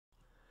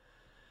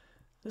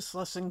This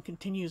lesson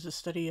continues the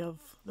study of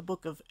the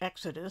book of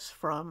Exodus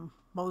from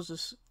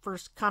Moses'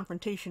 first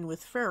confrontation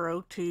with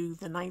Pharaoh to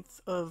the ninth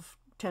of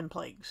 10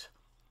 plagues.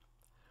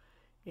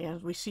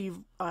 And we see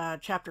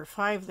chapter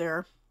 5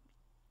 there.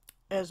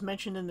 As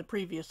mentioned in the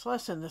previous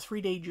lesson, the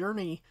 3-day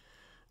journey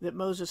that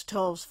Moses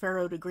tells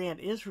Pharaoh to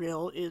grant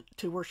Israel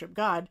to worship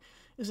God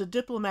is a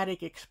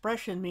diplomatic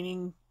expression,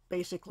 meaning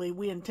basically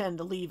we intend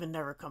to leave and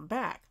never come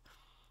back.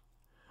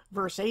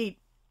 Verse 8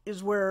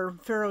 is where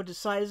Pharaoh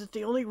decides that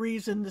the only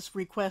reason this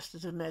request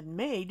has been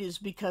made is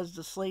because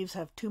the slaves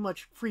have too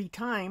much free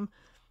time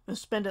and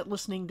spend it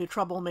listening to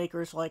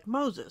troublemakers like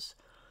Moses.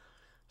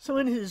 So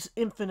in his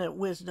infinite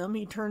wisdom,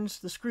 he turns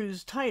the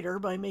screws tighter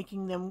by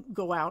making them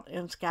go out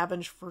and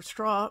scavenge for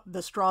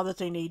the straw that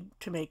they need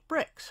to make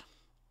bricks.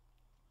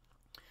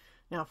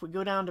 Now, if we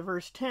go down to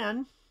verse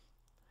 10,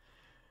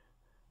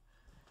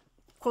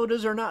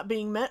 quotas are not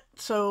being met,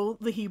 so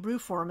the Hebrew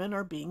foremen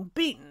are being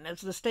beaten.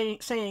 As the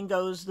saying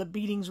goes, the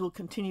beatings will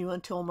continue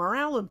until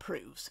morale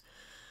improves.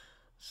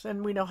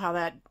 And we know how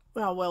that,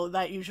 well,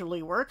 that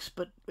usually works,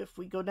 but if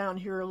we go down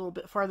here a little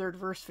bit farther to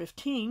verse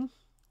 15,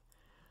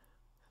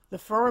 the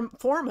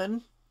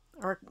foremen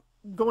are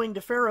going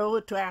to Pharaoh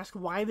to ask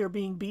why they're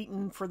being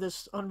beaten for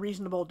this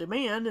unreasonable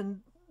demand,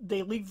 and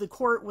they leave the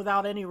court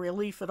without any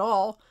relief at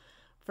all.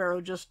 Pharaoh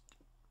just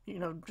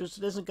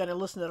isn't going to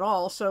listen at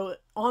all. So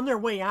on their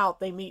way out,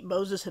 they meet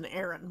Moses and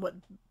Aaron. What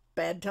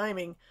bad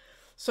timing.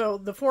 So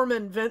the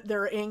foremen vent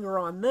their anger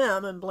on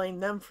them and blame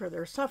them for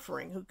their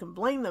suffering. Who can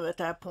blame them at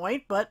that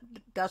point? But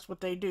that's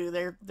what they do.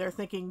 They're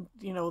thinking,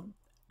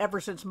 ever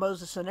since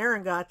Moses and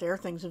Aaron got there,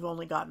 things have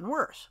only gotten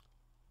worse.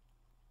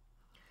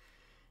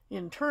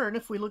 In turn,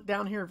 if we look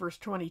down here at verse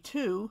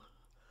 22,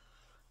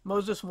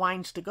 Moses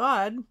whines to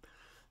God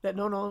that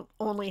not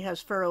only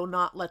has Pharaoh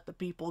not let the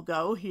people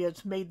go, he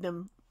has made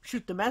them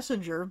shoot the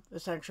messenger,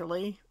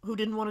 essentially, who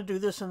didn't want to do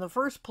this in the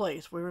first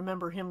place. We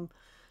remember him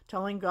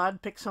telling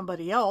God, pick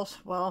somebody else.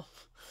 Well,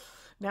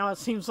 now it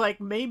seems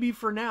like, maybe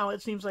for now,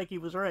 it seems like he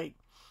was right.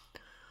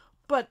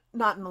 But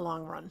not in the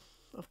long run,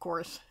 of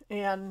course.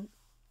 And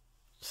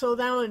so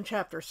now in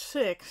chapter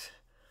 6,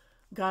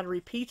 God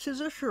repeats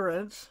his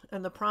assurance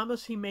and the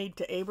promise he made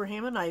to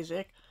Abraham and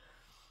Isaac,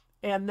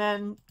 and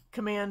then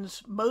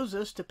commands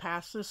Moses to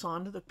pass this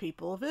on to the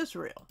people of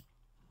Israel.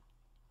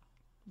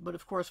 But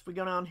of course, if we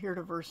go down here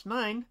to verse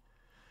 9,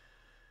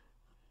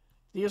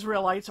 the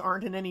Israelites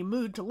aren't in any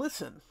mood to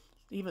listen.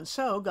 Even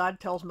so, God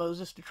tells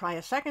Moses to try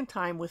a second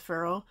time with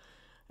Pharaoh,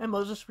 and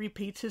Moses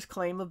repeats his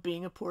claim of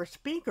being a poor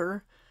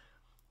speaker,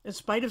 in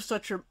spite of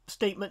such a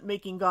statement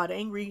making God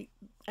angry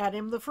at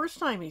him the first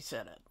time he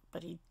said it.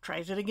 But he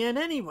tries it again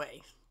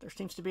anyway. There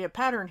seems to be a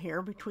pattern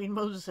here between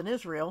Moses and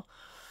Israel.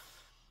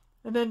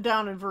 And then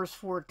down in verse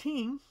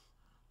 14,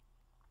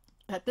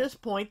 at this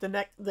point,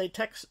 the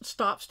text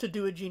stops to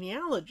do a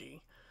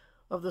genealogy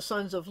of the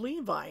sons of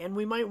Levi. And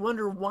we might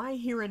wonder why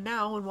here and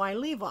now and why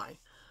Levi.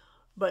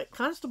 But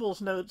Constable's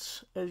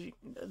notes,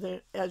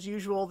 as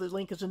usual, the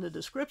link is in the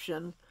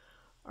description,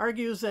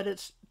 argues that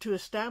it's to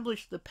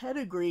establish the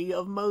pedigree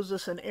of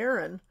Moses and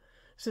Aaron,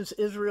 since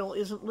Israel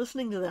isn't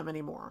listening to them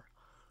anymore.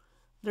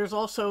 There's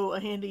also a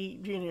handy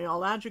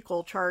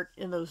genealogical chart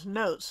in those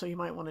notes, so you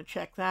might want to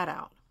check that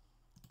out.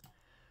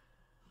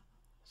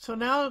 So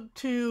now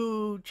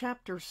to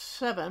chapter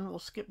 7, we'll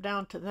skip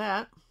down to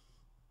that,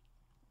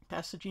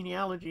 past the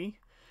genealogy.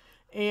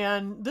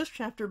 And this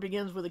chapter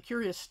begins with a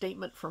curious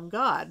statement from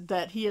God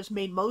that he has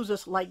made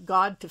Moses like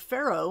God to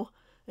Pharaoh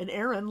and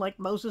Aaron like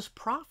Moses'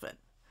 prophet.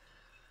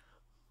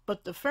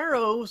 But the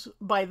pharaohs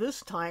by this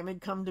time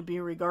had come to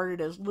be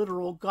regarded as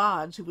literal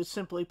gods who would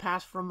simply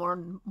pass from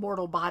one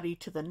mortal body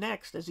to the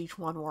next as each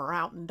one wore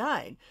out and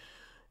died.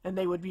 And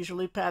they would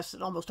usually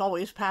almost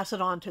always pass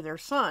it on to their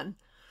son.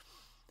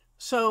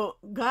 So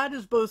God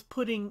is both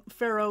putting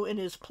Pharaoh in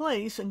his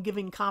place and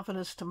giving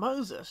confidence to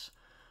Moses.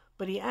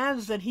 But he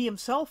adds that he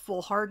himself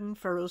will harden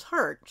Pharaoh's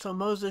heart. So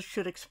Moses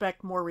should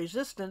expect more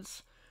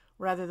resistance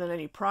rather than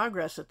any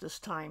progress at this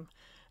time.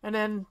 And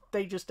then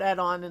they just add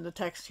on in the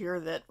text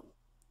here that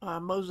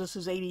Moses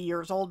is 80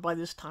 years old by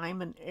this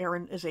time, and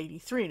Aaron is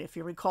 83. And if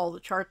you recall the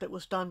chart that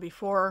was done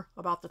before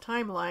about the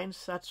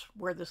timelines, that's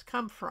where this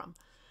comes from.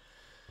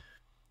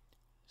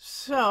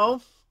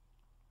 So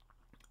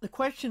the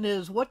question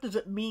is, what does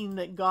it mean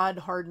that God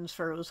hardens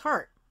Pharaoh's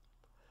heart?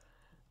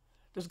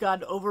 Does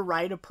God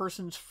override a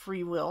person's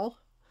free will?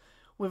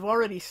 We've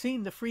already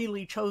seen the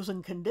freely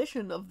chosen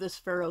condition of this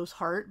Pharaoh's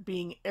heart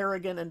being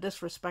arrogant and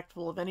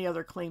disrespectful of any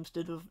other claims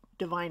to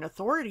divine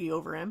authority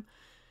over him.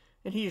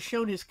 And he has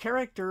shown his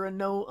character in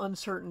no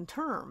uncertain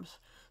terms.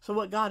 So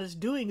what God is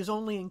doing is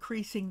only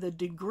increasing the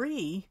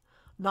degree,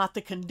 not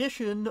the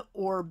condition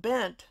or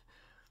bent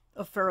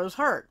of Pharaoh's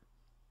heart.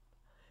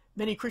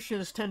 Many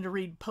Christians tend to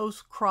read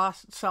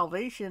post-cross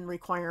salvation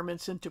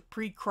requirements into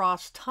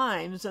pre-cross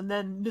times and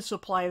then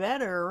misapply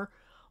that error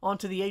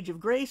onto the age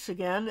of grace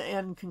again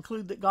and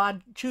conclude that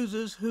God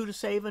chooses who to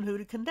save and who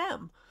to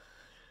condemn.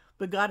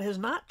 But God has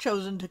not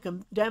chosen to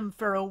condemn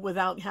Pharaoh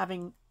without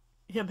him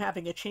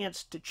having a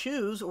chance to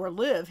choose or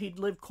live. He'd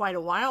lived quite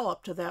a while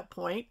up to that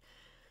point,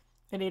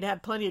 And he'd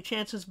had plenty of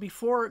chances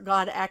before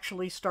God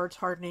actually starts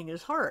hardening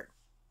his heart.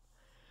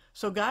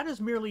 So God is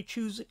merely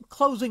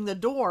closing the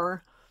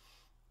door,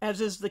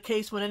 as is the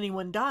case when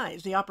anyone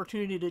dies. The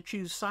opportunity to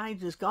choose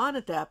sides is gone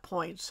at that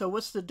point. So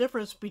what's the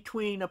difference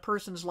between a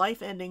person's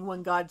life ending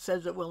when God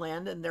says it will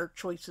end and their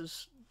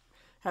choices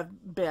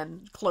have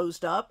been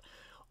closed up,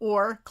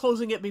 or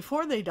closing it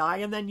before they die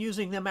and then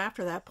using them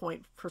after that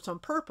point for some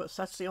purpose?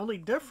 That's the only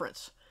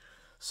difference.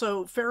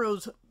 So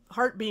Pharaoh's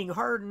heart being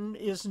hardened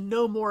is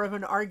no more of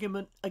an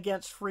argument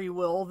against free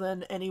will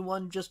than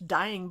anyone just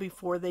dying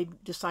before they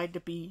decide to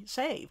be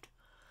saved.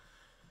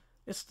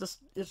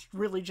 It's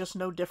really just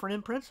no different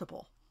in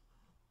principle.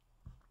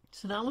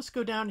 So now let's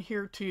go down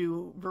here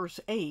to verse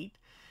 8.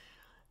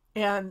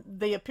 And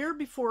they appeared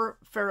before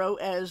Pharaoh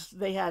as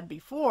they had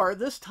before.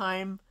 This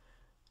time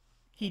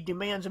he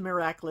demands a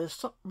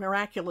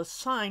miraculous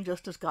sign,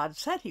 just as God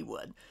said he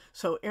would.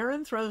 So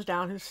Aaron throws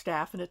down his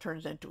staff and it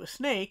turns into a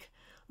snake,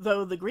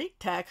 though the Greek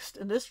text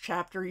in this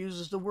chapter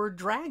uses the word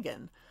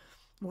dragon,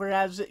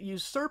 whereas it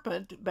used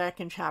serpent back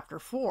in chapter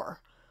 4.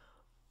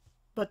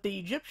 But the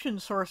Egyptian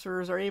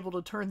sorcerers are able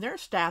to turn their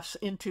staffs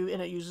into,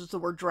 and it uses the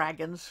word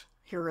dragons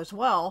here as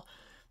well,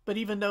 but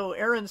even though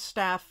Aaron's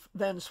staff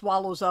then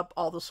swallows up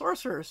all the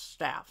sorcerers'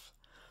 staffs.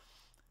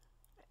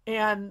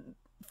 And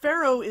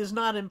Pharaoh is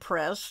not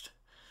impressed.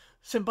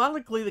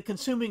 Symbolically, the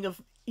consuming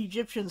of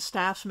Egyptian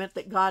staffs meant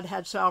that God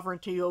had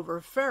sovereignty over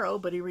Pharaoh,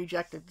 but he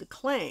rejected the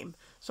claim.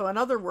 So in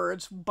other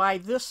words, by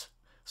this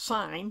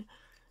sign,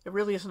 it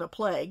really isn't a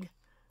plague.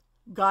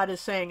 God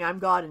is saying, I'm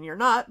God and you're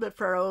not, but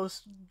Pharaoh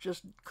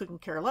just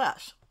couldn't care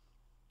less.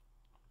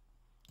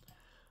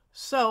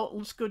 So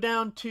let's go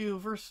down to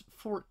verse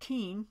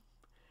 14.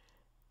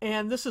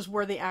 And this is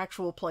where the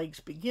actual plagues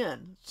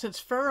begin. Since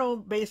Pharaoh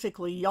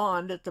basically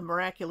yawned at the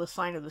miraculous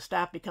sign of the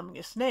staff becoming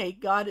a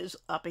snake, God is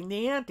upping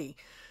the ante.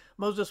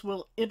 Moses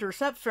will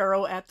intercept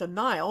Pharaoh at the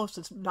Nile,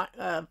 since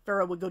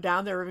Pharaoh would go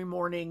down there every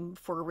morning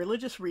for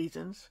religious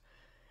reasons,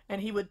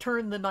 and he would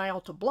turn the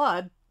Nile to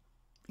blood,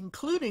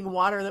 including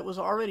water that was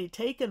already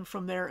taken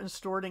from there and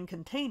stored in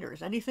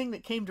containers, anything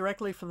that came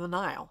directly from the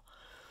Nile.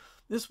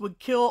 This would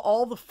kill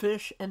all the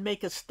fish and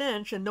make a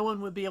stench, and no one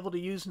would be able to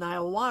use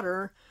Nile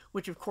water,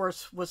 which of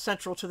course was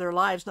central to their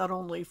lives, not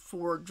only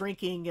for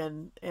drinking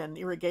and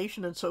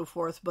irrigation and so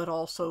forth, but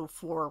also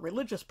for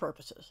religious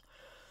purposes.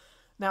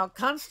 Now,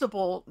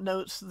 Constable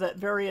notes that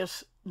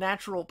various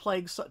natural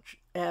plagues, such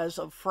as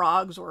of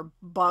frogs or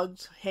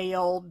bugs,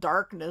 hail,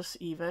 darkness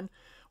even,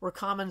 were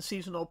common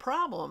seasonal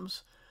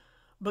problems,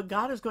 but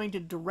God is going to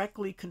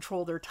directly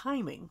control their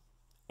timing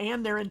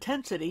and their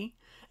intensity,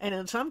 and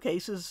in some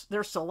cases,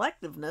 their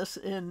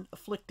selectiveness in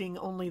afflicting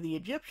only the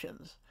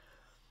Egyptians.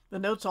 The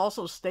notes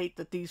also state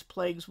that these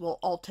plagues will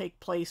all take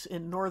place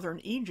in northern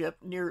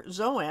Egypt near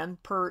Zoan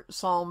per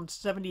Psalm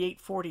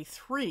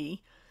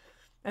 78:43,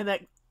 and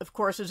that, of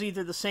course, is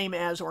either the same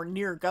as or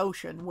near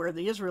Goshen, where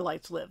the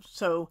Israelites lived.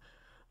 So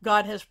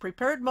God has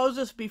prepared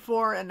Moses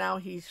before, and now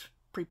he's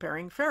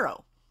preparing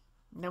Pharaoh.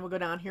 And then we'll go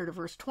down here to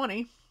verse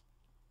 20.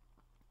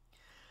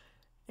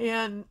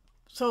 And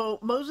so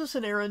Moses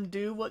and Aaron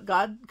do what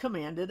God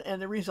commanded,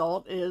 and the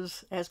result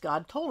is as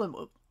God told him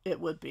it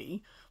would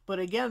be. But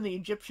again, the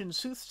Egyptian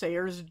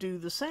soothsayers do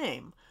the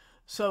same.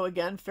 So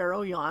again,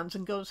 Pharaoh yawns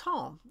and goes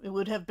home. It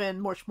would have been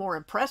much more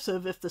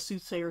impressive if the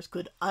soothsayers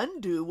could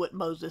undo what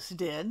Moses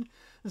did,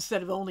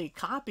 instead of only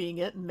copying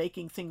it and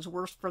making things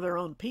worse for their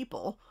own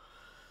people.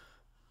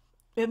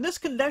 And this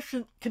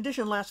condition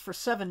lasts for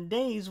 7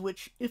 days,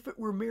 which, if it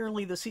were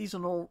merely the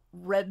seasonal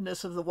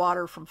redness of the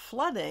water from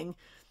flooding,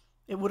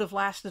 it would have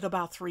lasted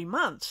about 3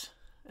 months,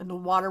 and the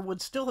water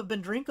would still have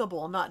been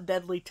drinkable, not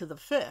deadly to the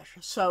fish.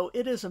 So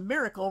it is a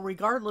miracle,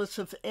 regardless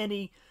if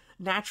any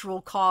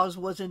natural cause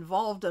was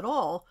involved at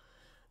all.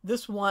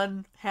 This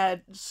one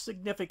had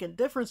significant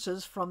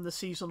differences from the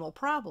seasonal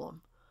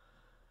problem.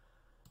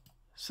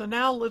 So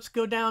now let's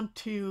go down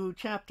to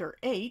chapter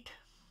 8,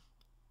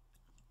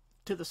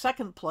 to the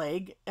second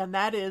plague, and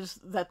that is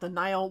that the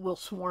Nile will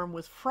swarm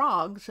with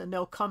frogs, and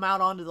they'll come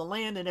out onto the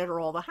land and enter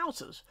all the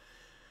houses.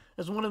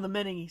 As one of the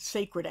many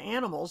sacred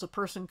animals, a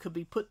person could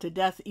be put to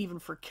death even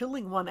for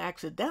killing one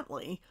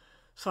accidentally,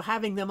 so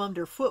having them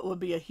underfoot would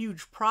be a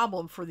huge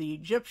problem for the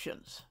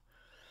Egyptians.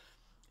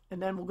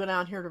 And then we'll go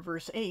down here to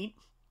verse 8.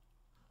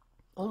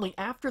 Only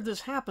after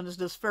this happens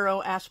does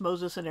Pharaoh ask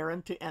Moses and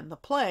Aaron to end the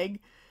plague.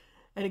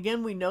 And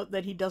again, we note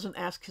that he doesn't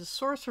ask his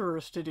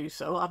sorcerers to do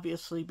so,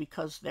 obviously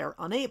because they're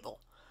unable.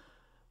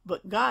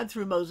 But God,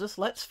 through Moses,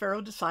 lets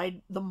Pharaoh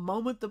decide the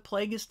moment the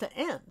plague is to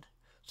end.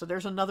 So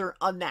there's another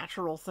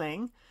unnatural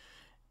thing.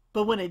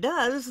 But when it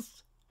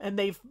does, and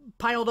they've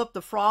piled up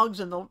the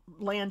frogs and the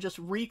land just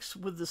reeks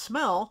with the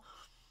smell,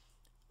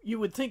 you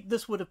would think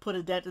this would have put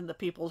a dent in the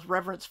people's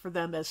reverence for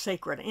them as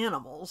sacred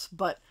animals.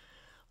 But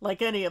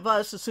like any of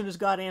us, as soon as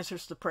God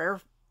answers the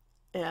prayer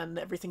and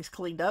everything's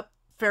cleaned up,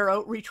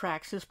 Pharaoh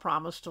retracts his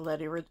promise to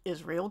let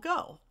Israel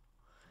go.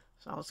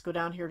 So let's go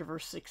down here to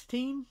verse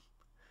 16.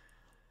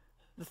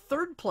 The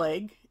third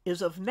plague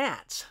is of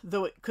gnats,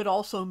 though it could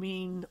also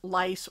mean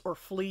lice or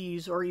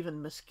fleas or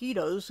even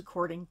mosquitoes,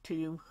 according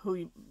to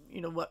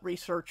what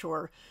research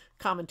or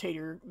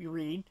commentator you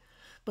read.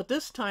 But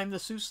this time the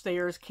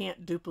soothsayers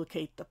can't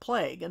duplicate the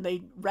plague, and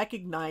they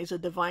recognize a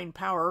divine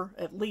power,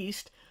 at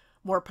least,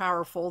 more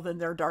powerful than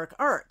their dark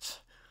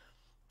arts.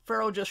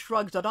 Pharaoh just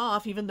shrugs it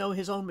off, even though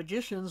his own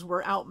magicians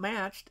were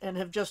outmatched and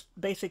have just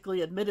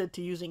basically admitted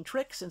to using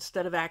tricks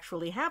instead of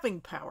actually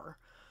having power.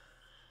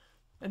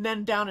 And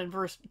then down in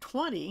verse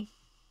 20,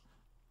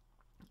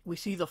 we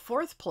see the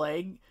fourth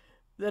plague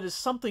that is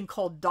something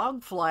called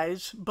dog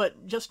flies,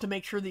 but just to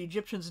make sure the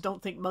Egyptians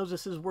don't think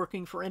Moses is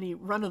working for any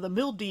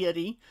run-of-the-mill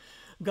deity,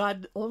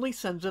 God only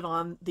sends it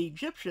on the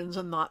Egyptians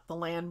and not the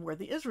land where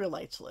the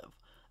Israelites live.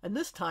 And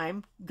this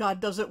time, God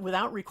does it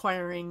without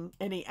requiring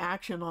any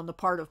action on the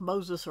part of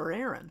Moses or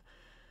Aaron.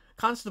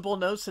 Constable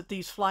notes that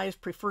these flies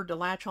preferred to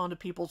latch onto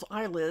people's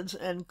eyelids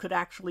and could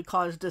actually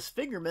cause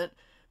disfigurement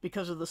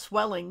because of the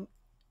swelling,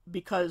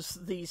 because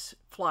these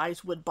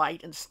flies would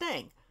bite and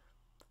sting.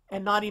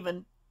 And not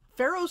even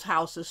Pharaoh's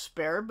house is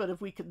spared, but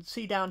if we can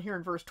see down here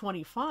in verse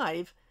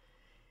 25,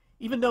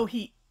 even though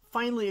he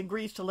finally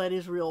agrees to let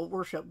Israel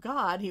worship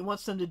God, he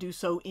wants them to do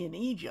so in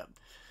Egypt.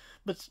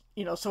 But,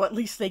 so at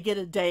least they get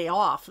a day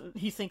off.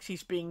 He thinks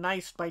he's being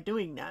nice by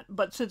doing that.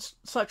 But since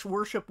such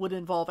worship would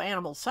involve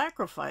animal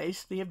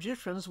sacrifice, the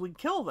Egyptians would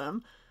kill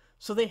them,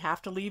 so they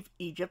have to leave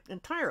Egypt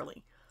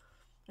entirely.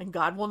 And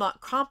God will not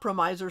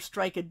compromise or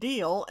strike a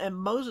deal, and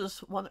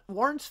Moses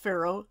warns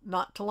Pharaoh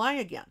not to lie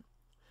again.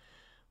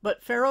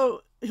 But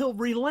Pharaoh, he'll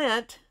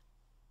relent,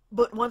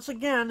 but once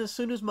again, as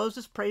soon as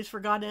Moses prays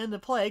for God to end the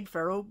plague,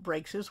 Pharaoh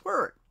breaks his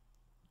word.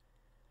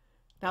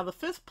 Now the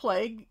fifth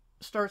plague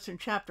starts in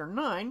chapter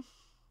 9,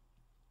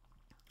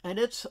 and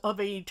it's of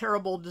a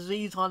terrible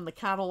disease on the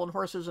cattle and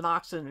horses and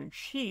oxen and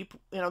sheep,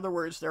 in other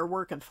words, their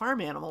work and farm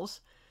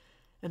animals.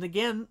 And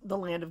again, the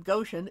land of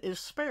Goshen is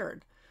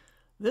spared.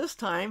 This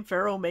time,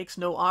 Pharaoh makes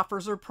no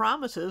offers or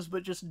promises,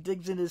 but just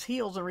digs in his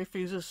heels and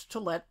refuses to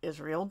let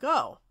Israel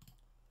go.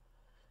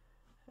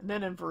 And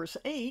then in verse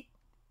 8,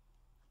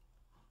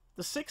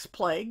 the sixth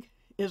plague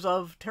is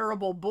of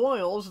terrible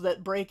boils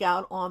that break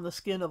out on the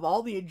skin of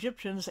all the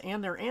Egyptians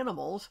and their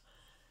animals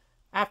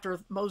after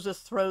Moses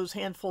throws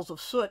handfuls of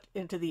soot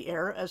into the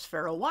air as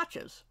Pharaoh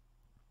watches.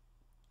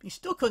 He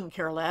still couldn't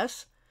care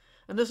less,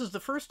 and this is the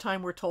first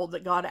time we're told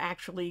that God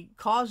actually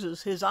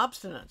causes his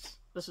obstinance.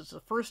 This is the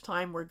first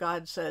time where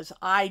God says,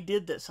 I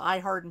did this, I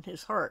hardened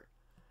his heart.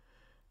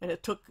 And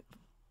it took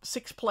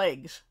 6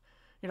 plagues.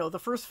 The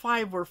first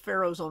 5 were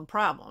Pharaoh's own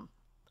problem.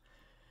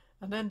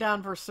 And then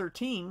down verse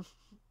 13,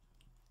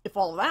 if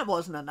all of that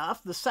wasn't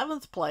enough, the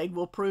 7th plague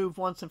will prove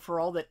once and for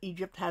all that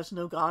Egypt has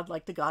no God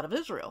like the God of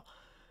Israel.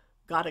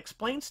 God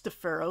explains to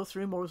Pharaoh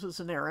through Moses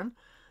and Aaron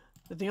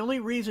that the only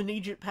reason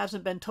Egypt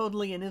hasn't been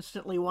totally and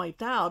instantly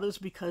wiped out is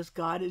because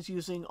God is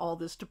using all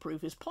this to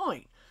prove his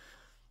point.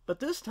 But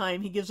this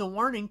time he gives a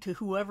warning to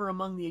whoever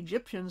among the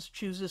Egyptians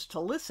chooses to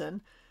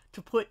listen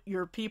to put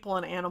your people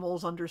and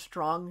animals under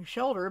strong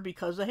shelter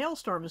because a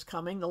hailstorm is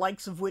coming, the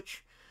likes of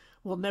which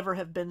will never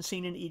have been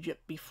seen in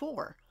Egypt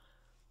before.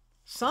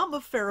 Some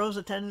of Pharaoh's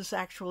attendants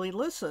actually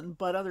listen,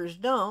 but others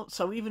don't.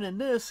 So even in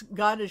this,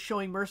 God is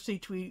showing mercy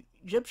to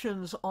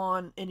Egyptians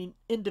on an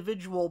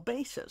individual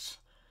basis.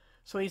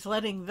 So he's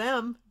letting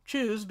them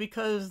choose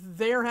because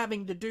they're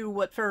having to do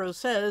what Pharaoh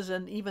says,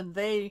 and even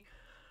they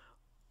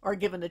are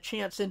given a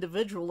chance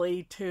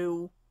individually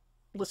to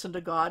listen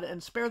to God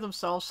and spare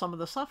themselves some of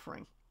the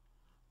suffering.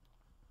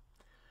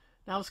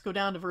 Now let's go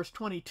down to verse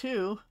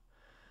 22,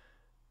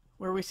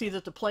 where we see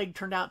that the plague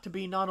turned out to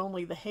be not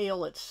only the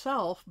hail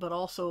itself, but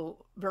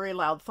also very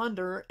loud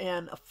thunder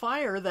and a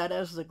fire that,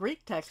 as the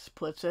Greek text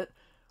puts it,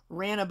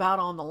 ran about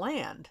on the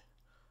land.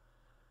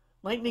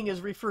 Lightning is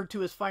referred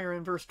to as fire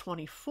in verse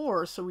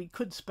 24, so we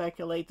could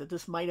speculate that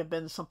this might have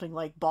been something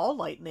like ball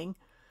lightning,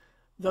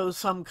 though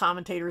some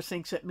commentators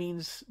think it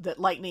means that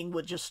lightning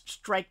would just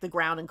strike the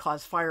ground and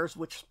cause fires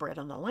which spread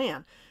on the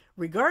land.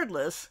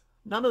 Regardless,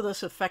 none of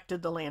this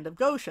affected the land of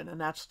Goshen,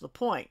 and that's the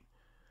point.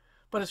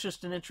 But it's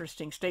just an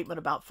interesting statement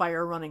about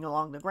fire running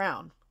along the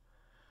ground.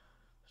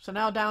 So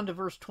now down to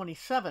verse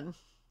 27,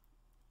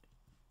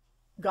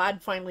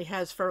 God finally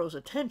has Pharaoh's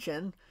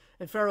attention,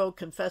 and Pharaoh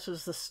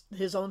confesses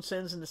his own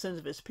sins and the sins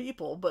of his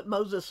people. But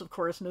Moses, of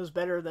course, knows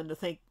better than to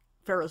think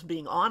Pharaoh's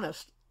being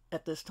honest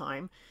at this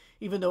time,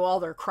 even though all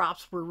their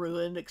crops were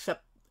ruined,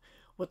 except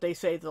what they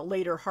say the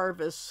later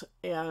harvests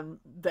and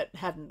that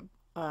hadn't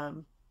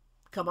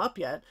come up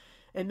yet.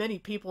 And many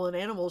people and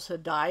animals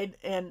had died,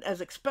 and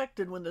as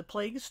expected, when the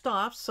plague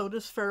stops, so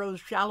does Pharaoh's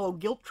shallow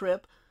guilt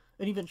trip,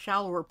 an even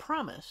shallower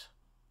promise.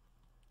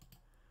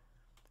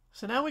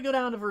 So now we go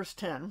down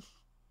to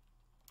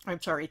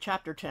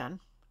chapter 10,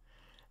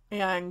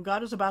 and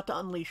God is about to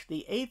unleash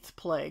the 8th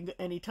plague,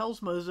 and he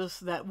tells Moses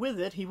that with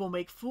it he will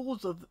make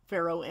fools of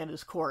Pharaoh and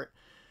his court.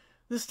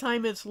 This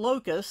time it's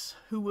locusts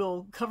who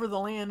will cover the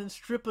land and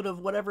strip it of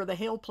whatever the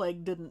hail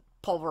plague didn't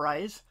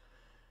pulverize.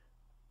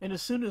 And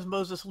as soon as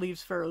Moses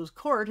leaves Pharaoh's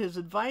court, his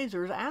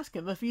advisors ask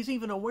him if he's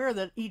even aware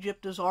that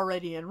Egypt is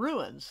already in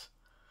ruins.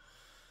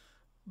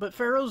 But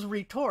Pharaoh's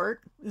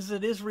retort is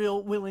that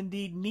Israel will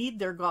indeed need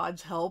their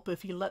God's help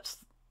if he lets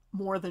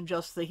more than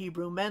just the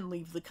Hebrew men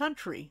leave the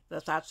country.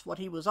 That's what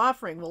he was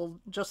offering. Well,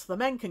 just the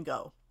men can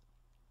go.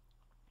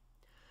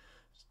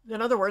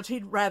 In other words,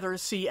 he'd rather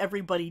see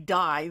everybody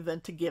die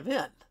than to give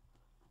in.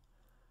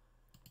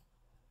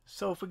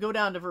 So if we go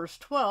down to verse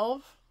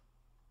 12,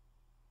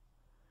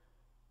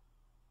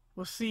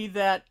 we'll see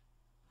that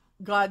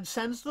God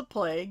sends the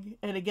plague,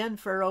 and again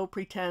Pharaoh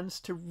pretends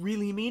to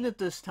really mean it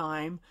this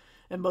time,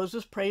 and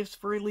Moses prays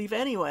for relief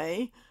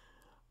anyway,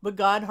 but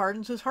God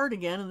hardens his heart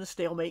again, and the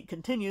stalemate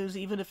continues,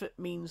 even if it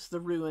means the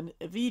ruin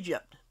of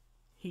Egypt.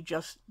 He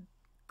just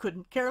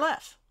couldn't care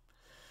less.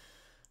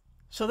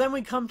 So then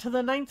we come to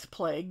the 9th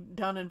plague,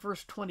 down in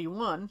verse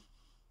 21,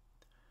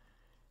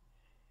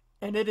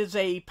 and it is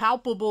a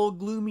palpable,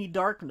 gloomy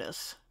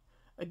darkness.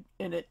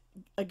 And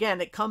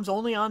it comes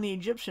only on the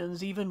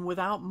Egyptians, even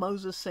without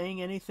Moses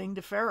saying anything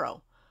to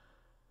Pharaoh.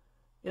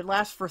 It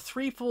lasts for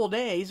 3 full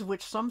days,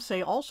 which some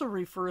say also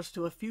refers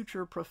to a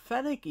future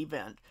prophetic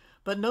event.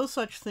 But no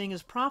such thing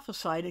is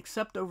prophesied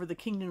except over the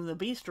kingdom of the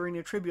beast during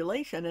the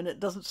tribulation, and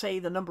it doesn't say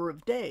the number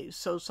of days.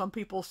 So some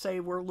people say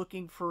we're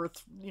looking for,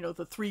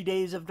 the 3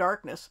 days of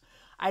darkness.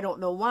 I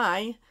don't know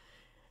why.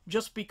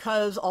 Just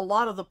because a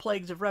lot of the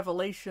plagues of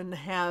Revelation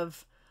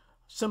have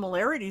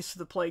similarities to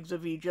the plagues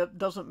of Egypt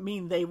doesn't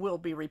mean they will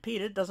be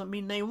repeated, doesn't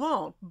mean they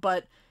won't.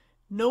 But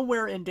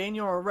nowhere in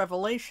Daniel or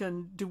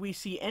Revelation do we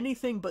see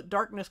anything but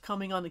darkness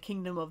coming on the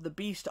kingdom of the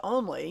beast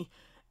only,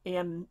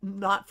 and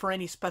not for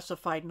any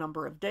specified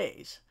number of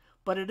days.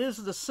 But it is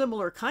the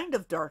similar kind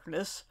of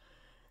darkness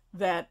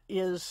that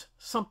is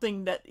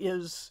something that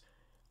is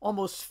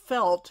almost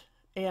felt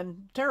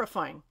and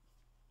terrifying.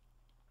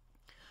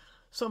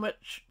 So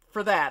much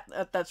for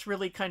that. That's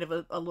really kind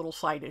of a little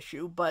side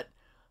issue. But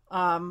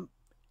the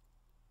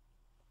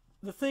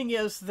thing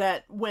is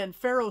that when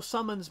Pharaoh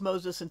summons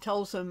Moses and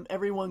tells him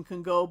everyone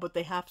can go, but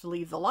they have to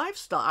leave the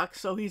livestock,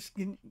 so he's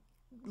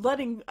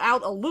letting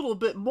out a little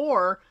bit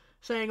more,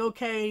 saying,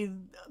 okay,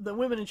 the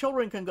women and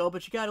children can go,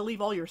 but you got to leave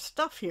all your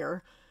stuff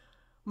here.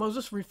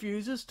 Moses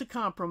refuses to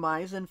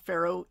compromise, and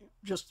Pharaoh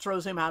just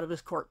throws him out of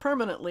his court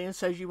permanently and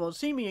says, you won't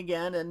see me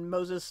again. And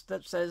Moses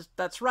says,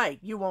 that's right,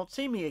 you won't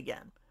see me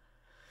again.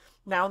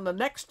 Now, in the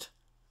next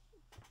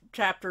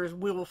chapters,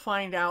 we will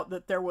find out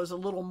that there was a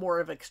little more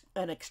of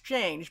an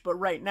exchange, but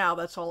right now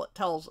that's all it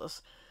tells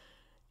us.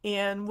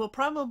 And we'll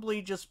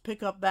probably just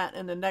pick up that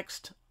in the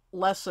next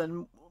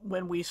lesson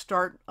when we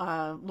start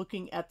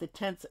looking at the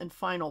 10th and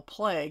final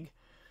plague.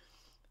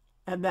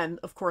 And then,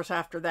 of course,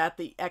 after that,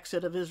 the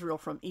exit of Israel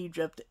from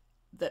Egypt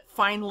that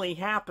finally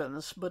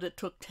happens, but it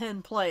took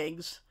 10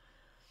 plagues.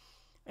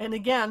 And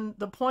again,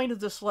 the point of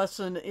this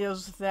lesson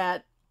is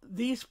that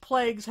these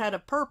plagues had a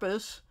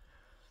purpose.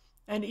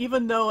 And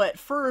even though at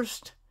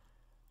first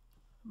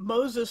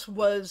Moses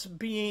was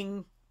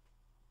being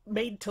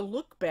made to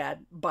look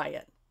bad by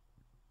it,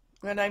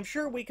 and I'm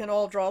sure we can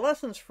all draw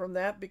lessons from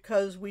that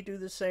because we do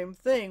the same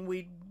thing.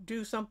 We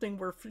do something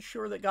we're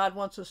sure that God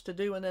wants us to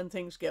do, and then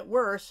things get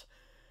worse.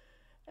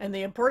 And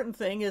the important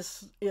thing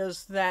is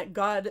that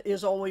God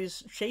is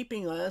always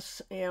shaping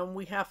us, and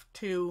we have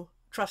to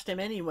trust him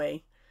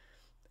anyway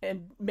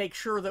and make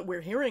sure that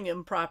we're hearing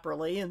him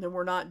properly, and then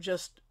we're not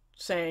just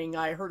saying,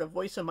 I heard a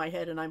voice in my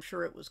head and I'm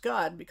sure it was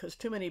God, because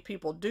too many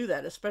people do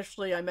that.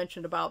 Especially, I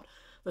mentioned about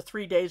the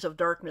 3 days of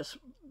darkness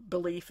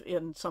belief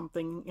in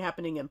something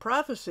happening in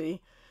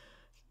prophecy.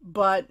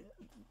 But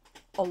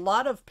a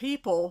lot of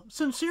people,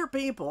 sincere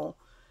people,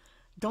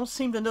 don't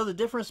seem to know the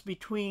difference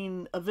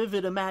between a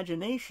vivid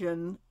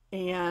imagination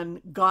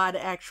and God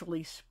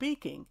actually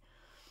speaking.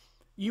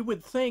 You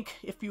would think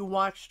if you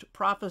watched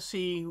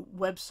prophecy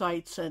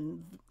websites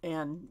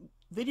and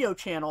video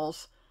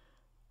channels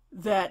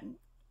that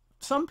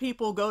some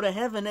people go to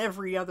heaven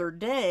every other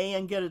day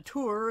and get a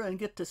tour and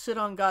get to sit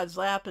on God's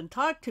lap and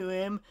talk to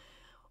him,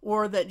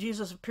 or that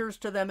Jesus appears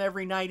to them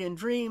every night in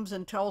dreams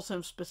and tells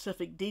them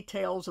specific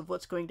details of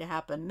what's going to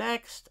happen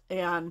next.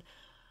 And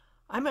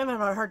I'm having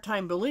a hard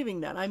time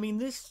believing that. I mean,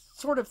 these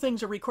sort of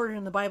things are recorded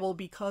in the Bible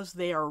because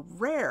they are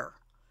rare.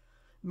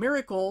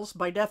 Miracles,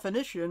 by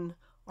definition,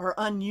 are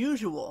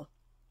unusual.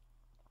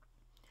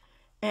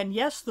 And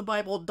yes, the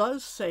Bible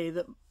does say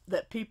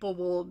that people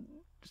will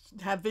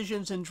have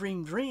visions and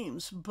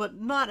dreams, but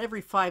not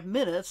every 5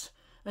 minutes,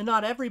 and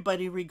not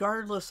everybody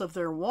regardless of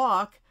their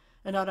walk,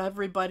 and not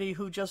everybody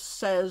who just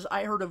says,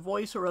 I heard a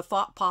voice or a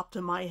thought popped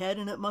in my head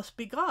and it must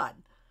be God.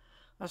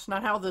 That's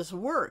not how this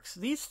works.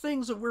 These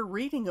things that we're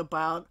reading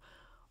about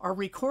are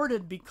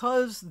recorded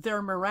because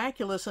they're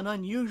miraculous and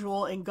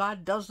unusual, and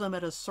God does them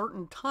at a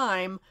certain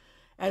time,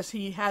 as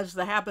he has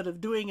the habit of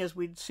doing, as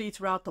we see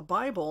throughout the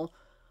Bible,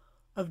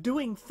 of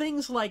doing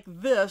things like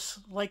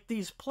this, like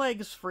these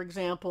plagues, for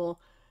example,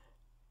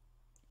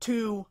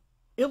 to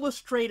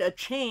illustrate a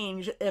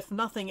change, if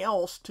nothing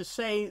else, to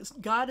say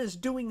God is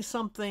doing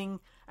something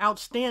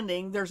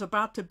outstanding. There's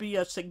about to be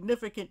a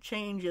significant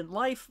change in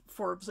life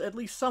for at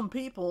least some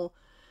people,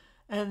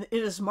 and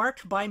it is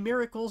marked by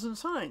miracles and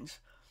signs.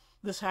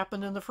 This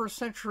happened in the first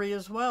century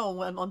as well,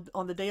 when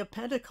on the day of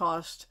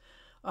Pentecost,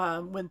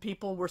 when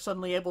people were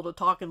suddenly able to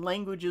talk in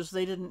languages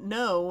they didn't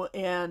know,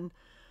 and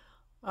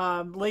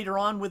later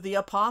on with the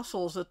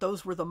apostles, that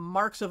those were the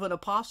marks of an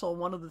apostle.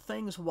 One of the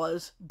things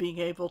was being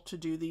able to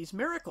do these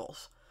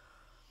miracles.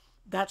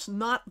 That's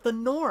not the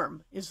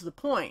norm, is the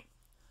point.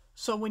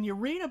 So when you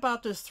read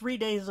about this 3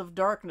 days of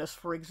darkness,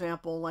 for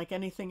example, like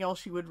anything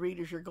else you would read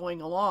as you're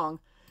going along,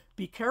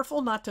 be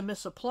careful not to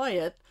misapply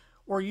it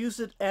or use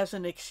it as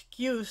an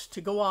excuse to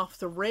go off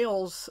the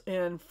rails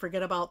and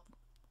forget about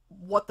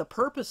what the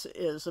purpose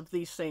is of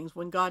these things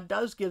when God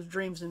does give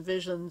dreams and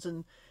visions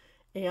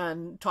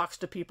and talks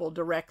to people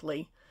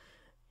directly.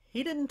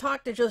 He didn't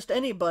talk to just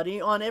anybody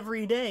on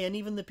every day, and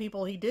even the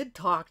people he did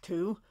talk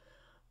to,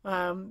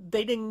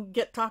 they didn't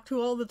get talked to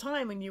all the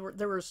time. And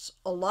there was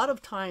a lot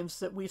of times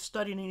that we've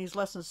studied in these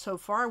lessons so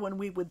far when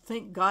we would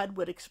think God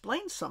would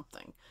explain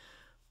something,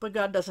 but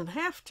God doesn't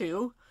have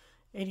to,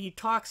 and he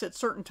talks at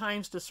certain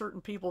times to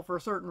certain people for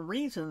certain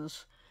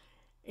reasons.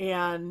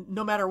 And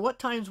no matter what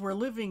times we're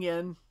living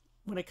in,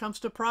 when it comes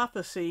to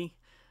prophecy,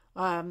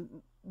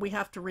 we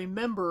have to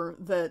remember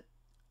that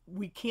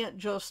we can't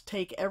just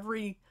take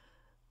every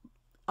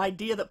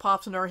idea that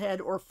pops in our head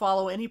or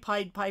follow any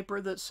Pied Piper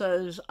that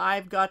says,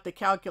 I've got the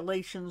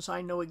calculations,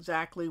 I know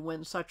exactly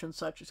when such and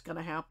such is going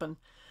to happen.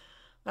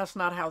 That's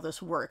not how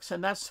this works.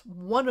 And that's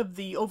one of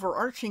the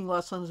overarching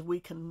lessons we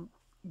can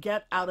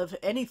get out of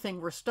anything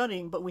we're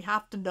studying, but we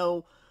have to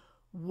know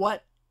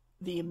what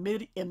the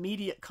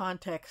immediate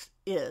context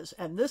is.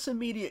 And this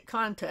immediate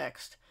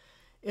context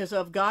is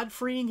of God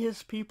freeing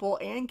his people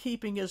and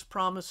keeping his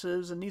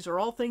promises. And these are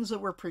all things that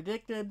were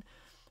predicted,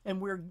 and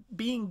we're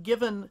being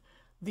given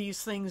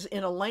these things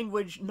in a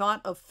language not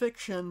of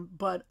fiction,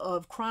 but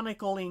of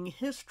chronicling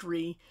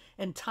history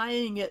and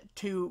tying it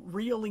to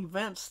real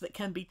events that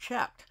can be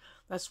checked.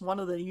 That's one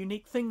of the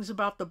unique things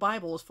about the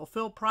Bible, is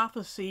fulfilled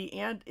prophecy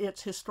and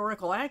its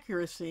historical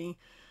accuracy,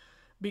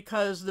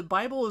 because the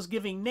Bible is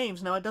giving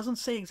names. Now, it doesn't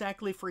say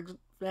exactly, for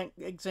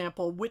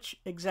example, which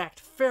exact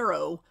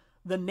Pharaoh,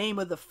 the name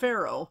of the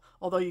Pharaoh,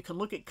 although you can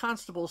look at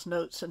Constable's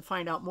notes and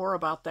find out more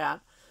about that.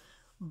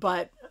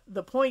 But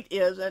the point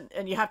is,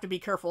 and you have to be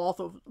careful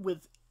also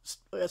with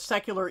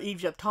secular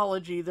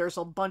Egyptology, there's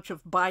a bunch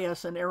of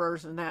bias and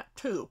errors in that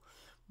too.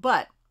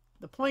 But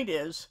the point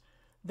is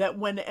that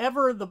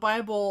whenever the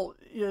Bible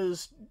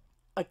is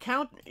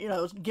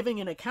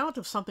giving an account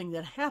of something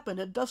that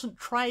happened, it doesn't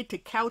try to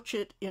couch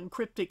it in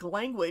cryptic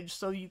language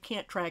so you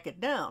can't track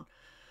it down.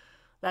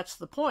 That's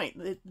the point.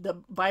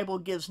 The Bible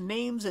gives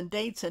names and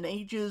dates and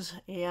ages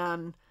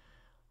and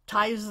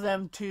ties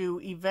them to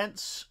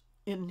events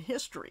in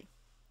history.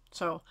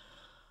 So,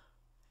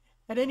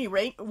 at any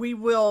rate, we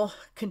will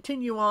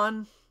continue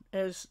on,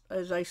 as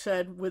I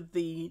said, with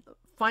the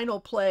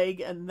final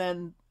plague and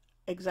then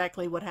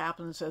exactly what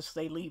happens as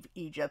they leave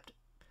Egypt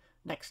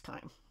next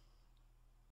time.